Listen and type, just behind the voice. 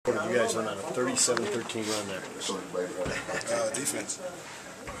What have you guys done on a 37-13 run there? Defense.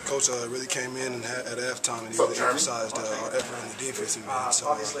 Coach really came in and at halftime and he really emphasized our effort on the defensive end.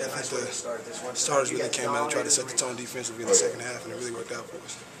 So I think the starters really came out and tried to set the tone defensively in the second half, and it really worked out for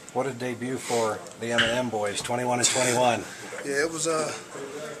us. What a debut for the M&M boys, 21-21. Yeah, it was a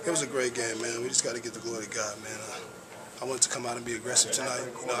great game, man. We just got to give the glory to God, man. I wanted to come out and be aggressive tonight,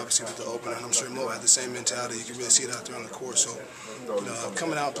 obviously with the opener, and I'm sure Mo had the same mentality. You can really see it out there on the court. So,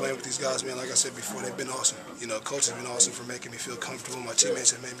 coming out and playing with these guys, man, like I said before, they've been awesome. Coach has been awesome for making me feel comfortable. My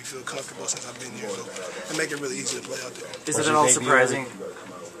teammates have made me feel comfortable since I've been here. So, they make it really easy to play out there. Is it at all surprising?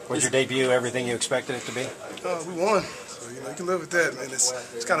 Was your debut everything you expected it to be? We won. So, you can live with that, man. It's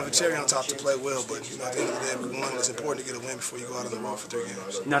kind of a cherry on top to play well, but, at the end of the day, we won. It's important to get a win before you go out on the road for 3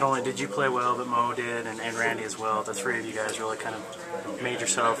 games. Not only did you play well, but Mo did, and Randy as well. The three of you guys really kind of made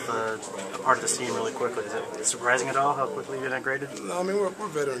yourself a part of the team really quickly. Is it surprising at all how quickly you got integrated? No, I mean, we're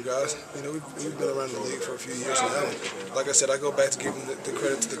veteran guys. We've been around the league for a few years now. Like I said, I go back to giving the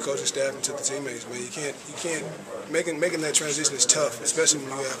credit to the coaching staff and to the teammates, man. You can't making that transition is tough, especially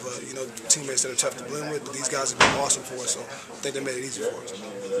when you have teammates that are tough to blend with. But these guys have been awesome for us, so I think they made it easy for us.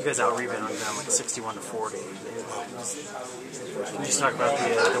 You guys out-rebounded them like 61-40. Can you just talk about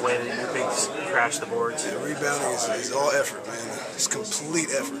the way that your bigs crash the boards? Yeah, rebounding is all effort, man. It's complete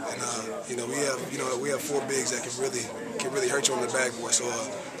effort, and we have 4 bigs that can really hurt you on the backboard. So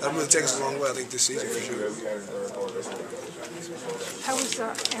that really takes us a long way, I think, this season for sure. How was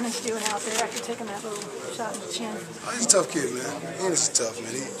Ennis doing out there after taking that little shot in the chin? He's a tough kid, man. Ennis is tough,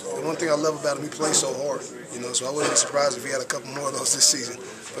 man. The one thing I love about him, he plays so hard. So I wouldn't be surprised if he had a couple more of those this season.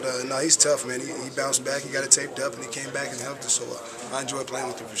 But no, he's tough, man. He bounced back, he got it taped up, and he came back and helped us. So I enjoy playing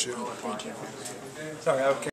with him for sure. Thank you. Sorry,